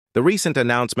The recent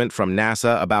announcement from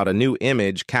NASA about a new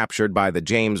image captured by the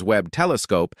James Webb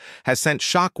telescope has sent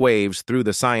shockwaves through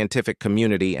the scientific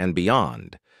community and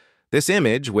beyond. This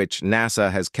image, which NASA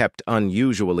has kept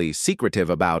unusually secretive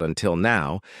about until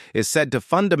now, is said to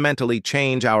fundamentally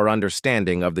change our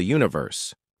understanding of the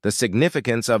universe. The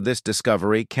significance of this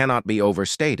discovery cannot be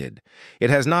overstated. It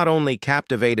has not only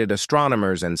captivated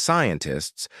astronomers and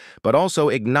scientists, but also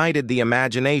ignited the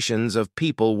imaginations of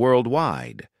people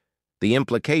worldwide. The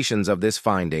implications of this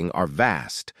finding are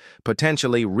vast,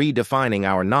 potentially redefining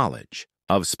our knowledge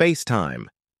of space-time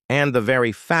and the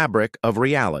very fabric of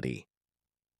reality.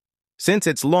 Since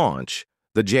its launch,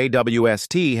 the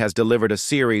JWST has delivered a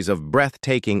series of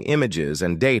breathtaking images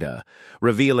and data,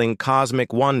 revealing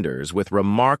cosmic wonders with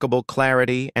remarkable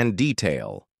clarity and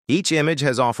detail. Each image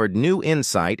has offered new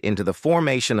insight into the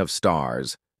formation of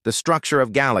stars, the structure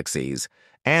of galaxies,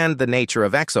 and the nature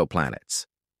of exoplanets.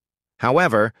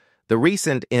 However, the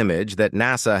recent image that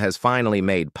NASA has finally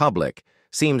made public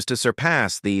seems to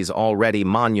surpass these already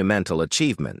monumental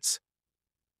achievements.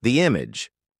 The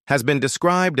image has been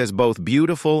described as both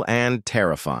beautiful and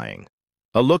terrifying,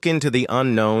 a look into the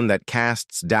unknown that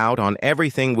casts doubt on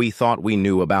everything we thought we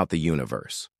knew about the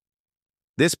universe.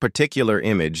 This particular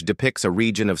image depicts a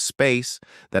region of space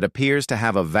that appears to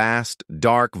have a vast,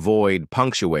 dark void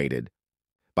punctuated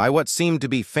by what seem to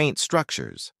be faint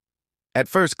structures. At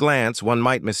first glance, one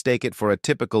might mistake it for a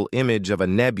typical image of a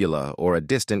nebula or a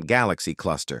distant galaxy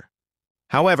cluster.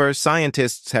 However,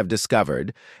 scientists have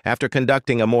discovered, after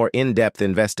conducting a more in-depth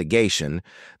investigation,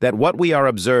 that what we are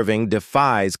observing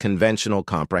defies conventional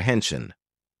comprehension.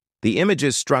 The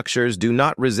image's structures do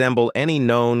not resemble any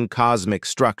known cosmic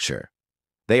structure.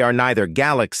 They are neither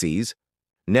galaxies,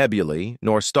 nebulae,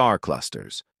 nor star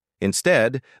clusters.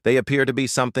 Instead, they appear to be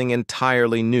something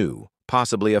entirely new,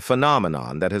 possibly a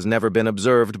phenomenon that has never been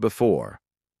observed before.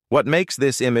 What makes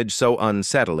this image so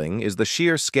unsettling is the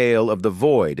sheer scale of the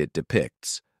void it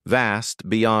depicts, vast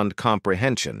beyond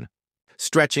comprehension,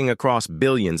 stretching across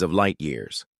billions of light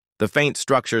years. The faint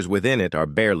structures within it are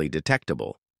barely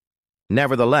detectable.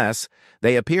 Nevertheless,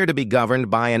 they appear to be governed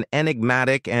by an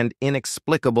enigmatic and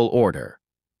inexplicable order.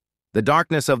 The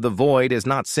darkness of the void is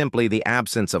not simply the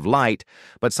absence of light,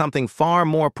 but something far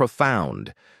more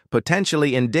profound,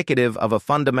 potentially indicative of a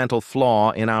fundamental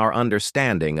flaw in our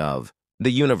understanding of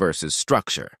the universe's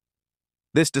structure.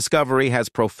 This discovery has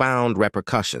profound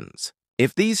repercussions.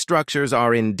 If these structures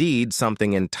are indeed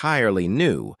something entirely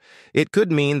new, it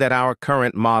could mean that our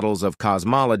current models of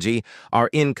cosmology are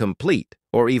incomplete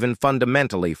or even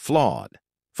fundamentally flawed.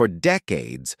 For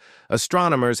decades,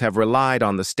 astronomers have relied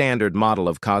on the standard model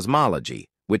of cosmology,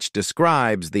 which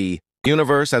describes the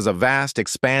universe as a vast,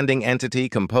 expanding entity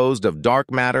composed of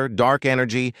dark matter, dark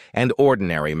energy, and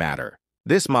ordinary matter.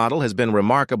 This model has been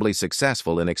remarkably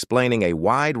successful in explaining a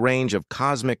wide range of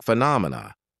cosmic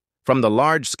phenomena, from the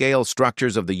large-scale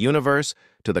structures of the universe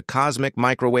to the cosmic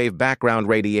microwave background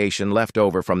radiation left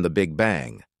over from the Big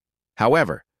Bang.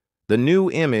 However, the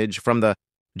new image from the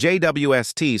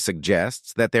JWST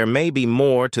suggests that there may be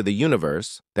more to the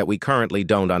universe that we currently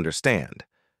don't understand.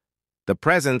 The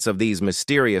presence of these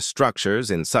mysterious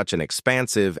structures in such an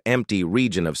expansive, empty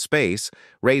region of space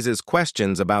raises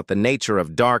questions about the nature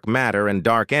of dark matter and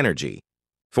dark energy,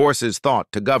 forces thought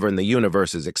to govern the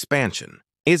universe's expansion.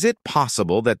 Is it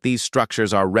possible that these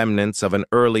structures are remnants of an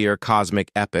earlier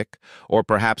cosmic epoch, or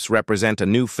perhaps represent a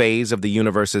new phase of the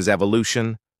universe's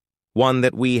evolution, one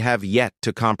that we have yet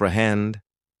to comprehend?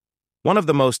 One of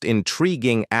the most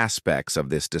intriguing aspects of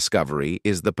this discovery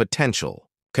is the potential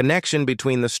connection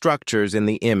between the structures in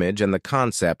the image and the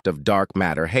concept of dark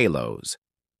matter halos.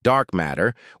 Dark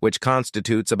matter, which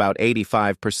constitutes about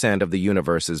 85% of the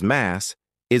universe's mass,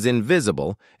 is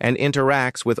invisible and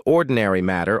interacts with ordinary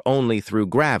matter only through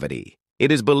gravity.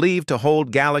 It is believed to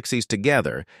hold galaxies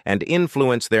together and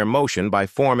influence their motion by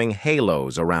forming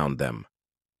halos around them.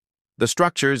 The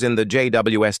structures in the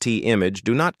JWST image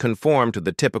do not conform to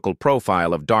the typical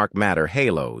profile of dark matter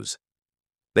halos.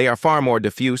 They are far more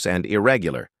diffuse and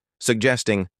irregular,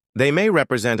 suggesting they may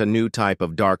represent a new type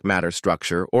of dark matter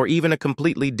structure or even a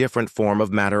completely different form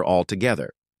of matter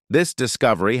altogether. This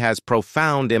discovery has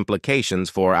profound implications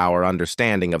for our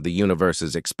understanding of the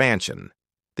universe's expansion.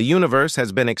 The universe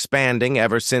has been expanding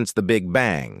ever since the Big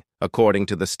Bang, according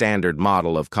to the standard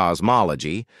model of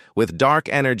cosmology, with dark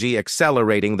energy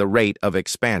accelerating the rate of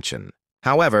expansion.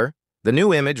 However, the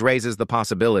new image raises the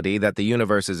possibility that the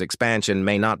universe's expansion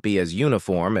may not be as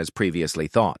uniform as previously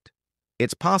thought.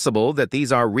 It's possible that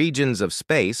these are regions of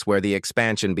space where the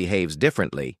expansion behaves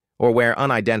differently, or where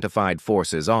unidentified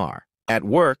forces are at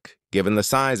work, given the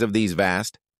size of these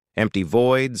vast, empty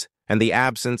voids. and the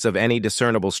absence of any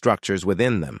discernible structures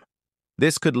within them.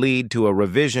 This could lead to a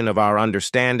revision of our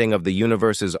understanding of the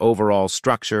universe's overall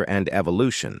structure and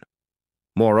evolution.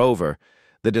 Moreover,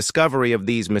 the discovery of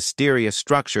these mysterious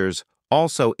structures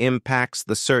also impacts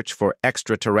the search for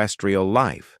extraterrestrial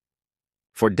life.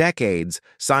 For decades,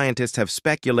 scientists have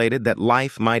speculated that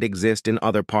life might exist in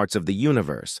other parts of the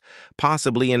universe,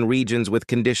 possibly in regions with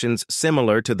conditions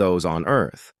similar to those on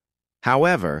Earth.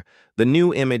 However, the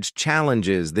new image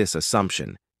challenges this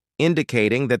assumption,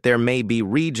 indicating that there may be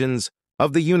regions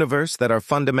of the universe that are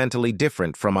fundamentally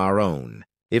different from our own.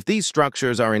 If these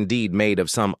structures are indeed made of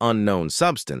some unknown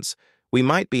substance, we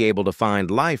might be able to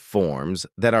find life forms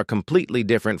that are completely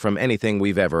different from anything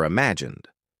we've ever imagined.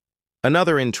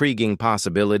 Another intriguing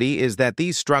possibility is that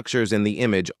these structures in the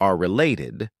image are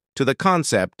related to the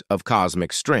concept of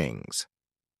cosmic strings.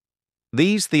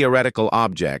 These theoretical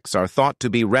objects are thought to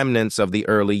be remnants of the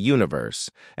early universe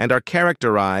and are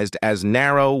characterized as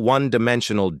narrow,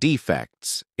 one-dimensional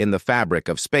defects in the fabric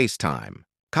of space-time.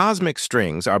 Cosmic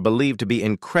strings are believed to be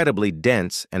incredibly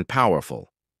dense and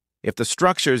powerful. If the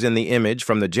structures in the image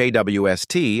from the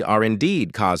JWST are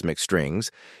indeed cosmic strings,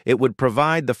 it would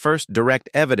provide the first direct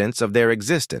evidence of their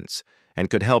existence and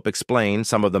could help explain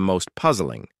some of the most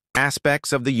puzzling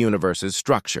aspects of the universe's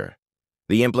structure.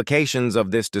 The implications of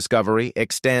this discovery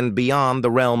extend beyond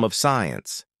the realm of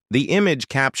science. The image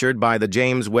captured by the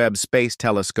James Webb Space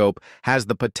Telescope has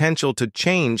the potential to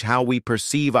change how we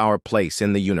perceive our place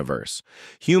in the universe.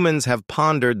 Humans have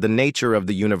pondered the nature of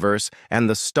the universe and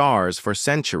the stars for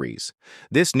centuries.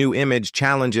 This new image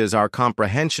challenges our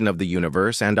comprehension of the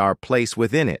universe and our place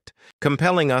within it,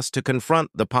 compelling us to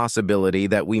confront the possibility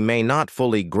that we may not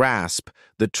fully grasp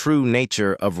the true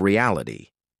nature of reality.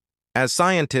 As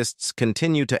scientists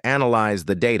continue to analyze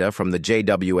the data from the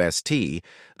JWST,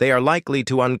 they are likely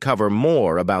to uncover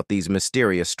more about these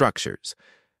mysterious structures.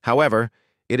 However,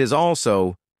 it is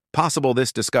also possible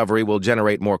this discovery will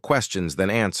generate more questions than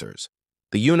answers.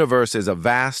 The universe is a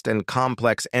vast and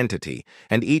complex entity,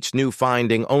 and each new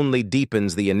finding only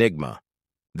deepens the enigma.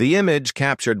 The image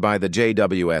captured by the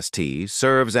JWST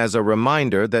serves as a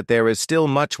reminder that there is still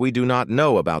much we do not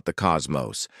know about the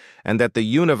cosmos, and that the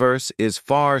universe is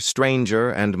far stranger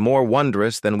and more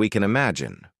wondrous than we can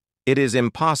imagine. It is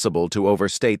impossible to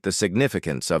overstate the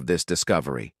significance of this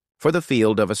discovery for the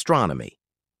field of astronomy.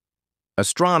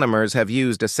 Astronomers have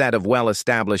used a set of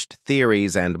well-established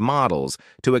theories and models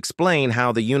to explain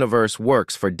how the universe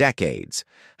works for decades.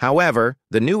 However,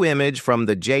 the new image from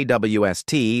the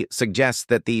JWST suggests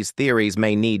that these theories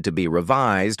may need to be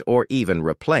revised or even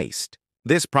replaced.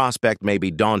 This prospect may be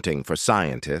daunting for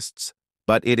scientists,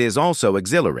 but it is also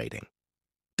exhilarating.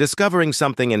 Discovering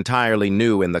something entirely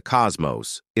new in the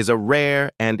cosmos is a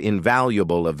rare and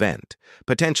invaluable event,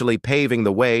 potentially paving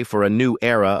the way for a new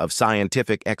era of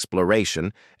scientific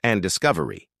exploration and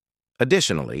discovery.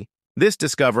 Additionally, this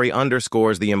discovery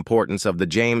underscores the importance of the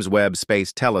James Webb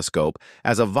Space Telescope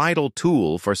as a vital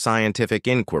tool for scientific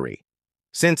inquiry.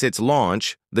 Since its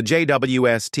launch, the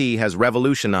JWST has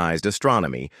revolutionized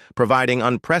astronomy, providing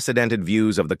unprecedented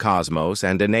views of the cosmos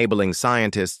and enabling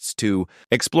scientists to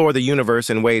explore the universe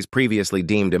in ways previously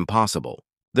deemed impossible.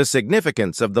 The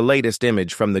significance of the latest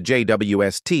image from the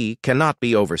JWST cannot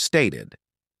be overstated.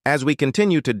 As we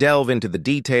continue to delve into the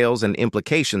details and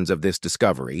implications of this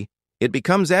discovery, it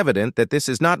becomes evident that this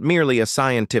is not merely a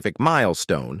scientific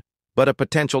milestone, but a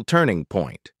potential turning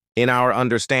point in our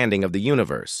understanding of the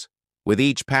universe. With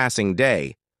each passing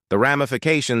day, the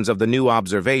ramifications of the new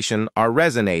observation are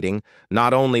resonating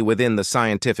not only within the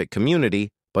scientific community,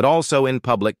 but also in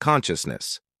public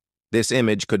consciousness. This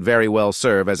image could very well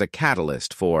serve as a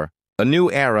catalyst for a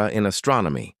new era in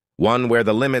astronomy, one where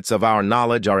the limits of our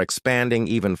knowledge are expanding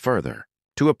even further.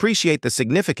 To appreciate the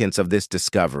significance of this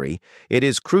discovery, it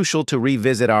is crucial to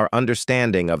revisit our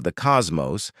understanding of the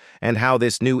cosmos and how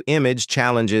this new image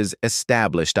challenges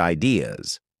established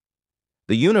ideas.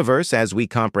 The universe, as we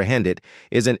comprehend it,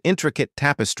 is an intricate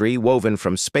tapestry woven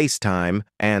from space-time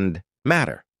and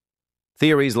matter.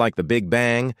 Theories like the Big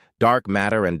Bang, dark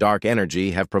matter, and dark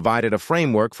energy have provided a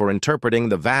framework for interpreting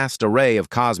the vast array of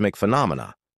cosmic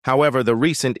phenomena. However, the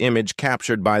recent image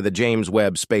captured by the James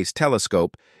Webb Space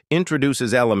Telescope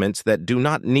introduces elements that do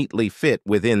not neatly fit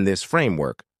within this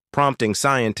framework, prompting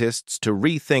scientists to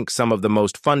rethink some of the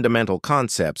most fundamental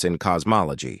concepts in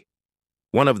cosmology.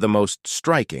 One of the most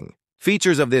striking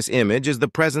features of this image is the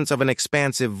presence of an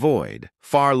expansive void,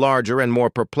 far larger and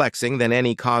more perplexing than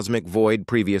any cosmic void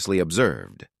previously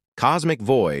observed. Cosmic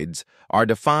voids are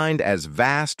defined as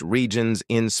vast regions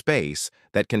in space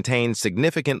that contain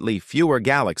significantly fewer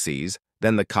galaxies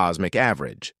than the cosmic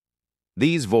average.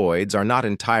 These voids are not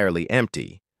entirely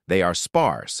empty. They are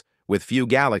sparse, with few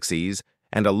galaxies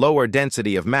and a lower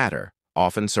density of matter,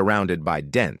 often surrounded by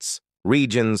dense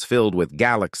regions filled with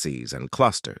galaxies and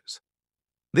clusters.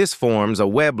 This forms a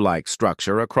web-like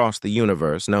structure across the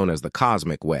universe known as the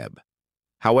cosmic web.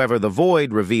 However, the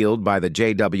void revealed by the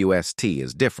JWST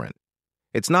is different.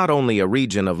 It's not only a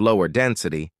region of lower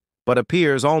density, but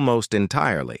appears almost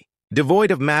entirely devoid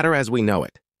of matter as we know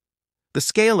it. The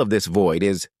scale of this void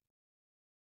is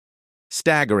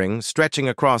staggering, stretching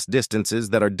across distances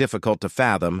that are difficult to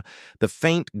fathom. The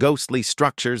faint, ghostly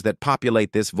structures that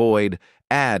populate this void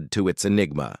add to its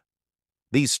enigma.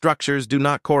 These structures do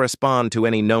not correspond to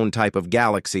any known type of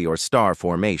galaxy or star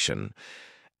formation,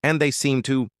 and they seem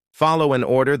to follow an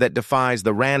order that defies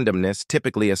the randomness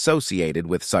typically associated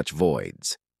with such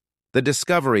voids. The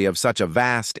discovery of such a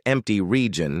vast, empty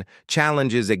region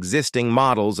challenges existing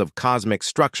models of cosmic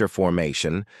structure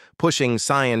formation, pushing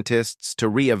scientists to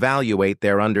reevaluate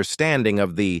their understanding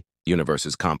of the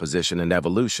universe's composition and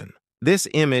evolution. This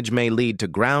image may lead to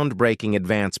groundbreaking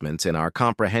advancements in our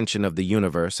comprehension of the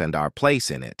universe and our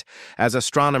place in it, as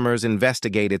astronomers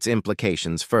investigate its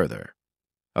implications further.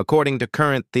 According to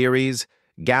current theories,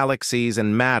 galaxies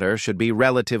and matter should be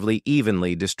relatively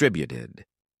evenly distributed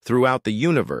throughout the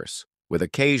universe, with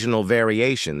occasional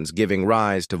variations giving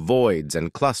rise to voids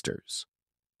and clusters.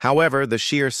 However, the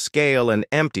sheer scale and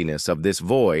emptiness of this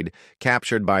void,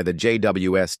 captured by the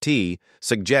JWST,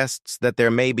 suggests that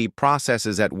there may be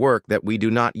processes at work that we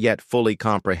do not yet fully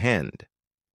comprehend.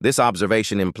 This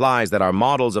observation implies that our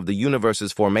models of the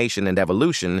universe's formation and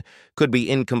evolution could be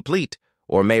incomplete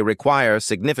or may require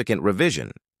significant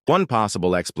revision. One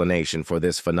possible explanation for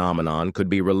this phenomenon could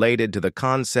be related to the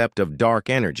concept of dark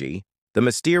energy, the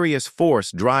mysterious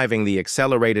force driving the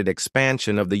accelerated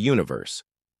expansion of the universe.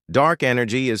 Dark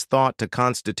energy is thought to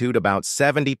constitute about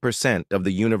 70% of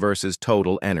the universe's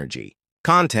total energy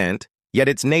content, yet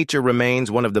its nature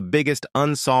remains one of the biggest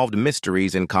unsolved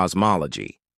mysteries in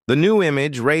cosmology. The new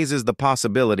image raises the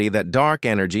possibility that dark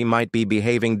energy might be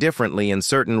behaving differently in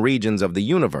certain regions of the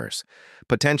universe,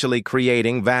 potentially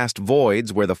creating vast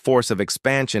voids where the force of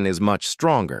expansion is much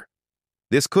stronger.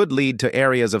 This could lead to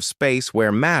areas of space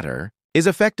where matter is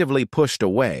effectively pushed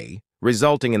away,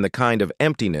 resulting in the kind of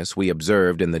emptiness we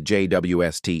observed in the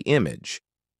JWST image.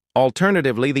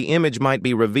 Alternatively, the image might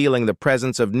be revealing the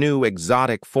presence of new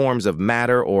exotic forms of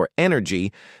matter or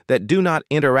energy that do not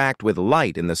interact with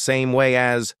light in the same way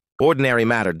as ordinary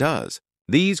matter does.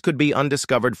 These could be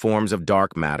undiscovered forms of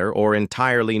dark matter or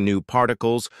entirely new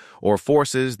particles or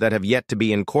forces that have yet to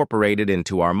be incorporated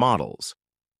into our models.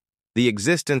 The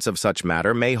existence of such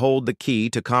matter may hold the key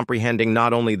to comprehending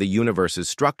not only the universe's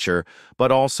structure,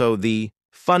 but also the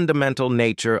fundamental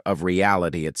nature of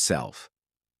reality itself.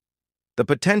 The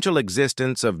potential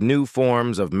existence of new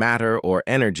forms of matter or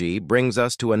energy brings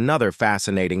us to another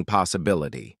fascinating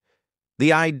possibility: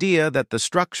 the idea that the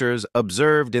structures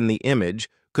observed in the image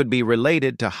could be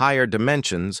related to higher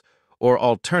dimensions or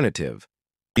alternative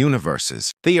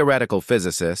universes. Theoretical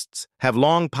physicists have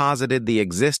long posited the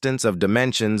existence of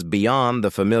dimensions beyond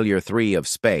the familiar three of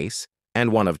space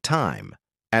and one of time,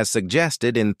 as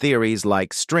suggested in theories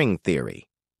like string theory.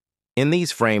 In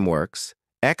these frameworks,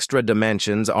 extra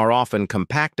dimensions are often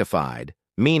compactified,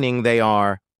 meaning they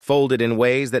are folded in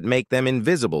ways that make them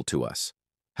invisible to us.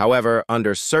 However,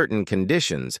 under certain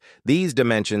conditions, these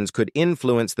dimensions could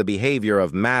influence the behavior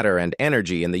of matter and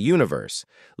energy in the universe,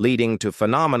 leading to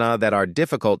phenomena that are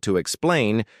difficult to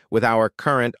explain with our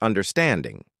current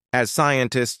understanding. As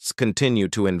scientists continue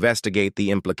to investigate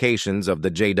the implications of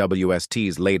the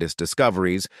JWST's latest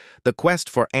discoveries, the quest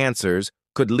for answers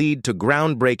could lead to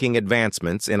groundbreaking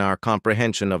advancements in our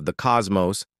comprehension of the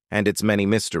cosmos and its many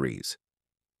mysteries.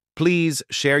 Please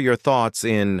share your thoughts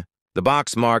in the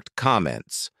box marked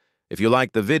comments. If you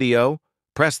like the video,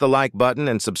 press the like button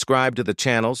and subscribe to the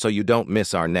channel so you don't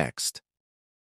miss our next.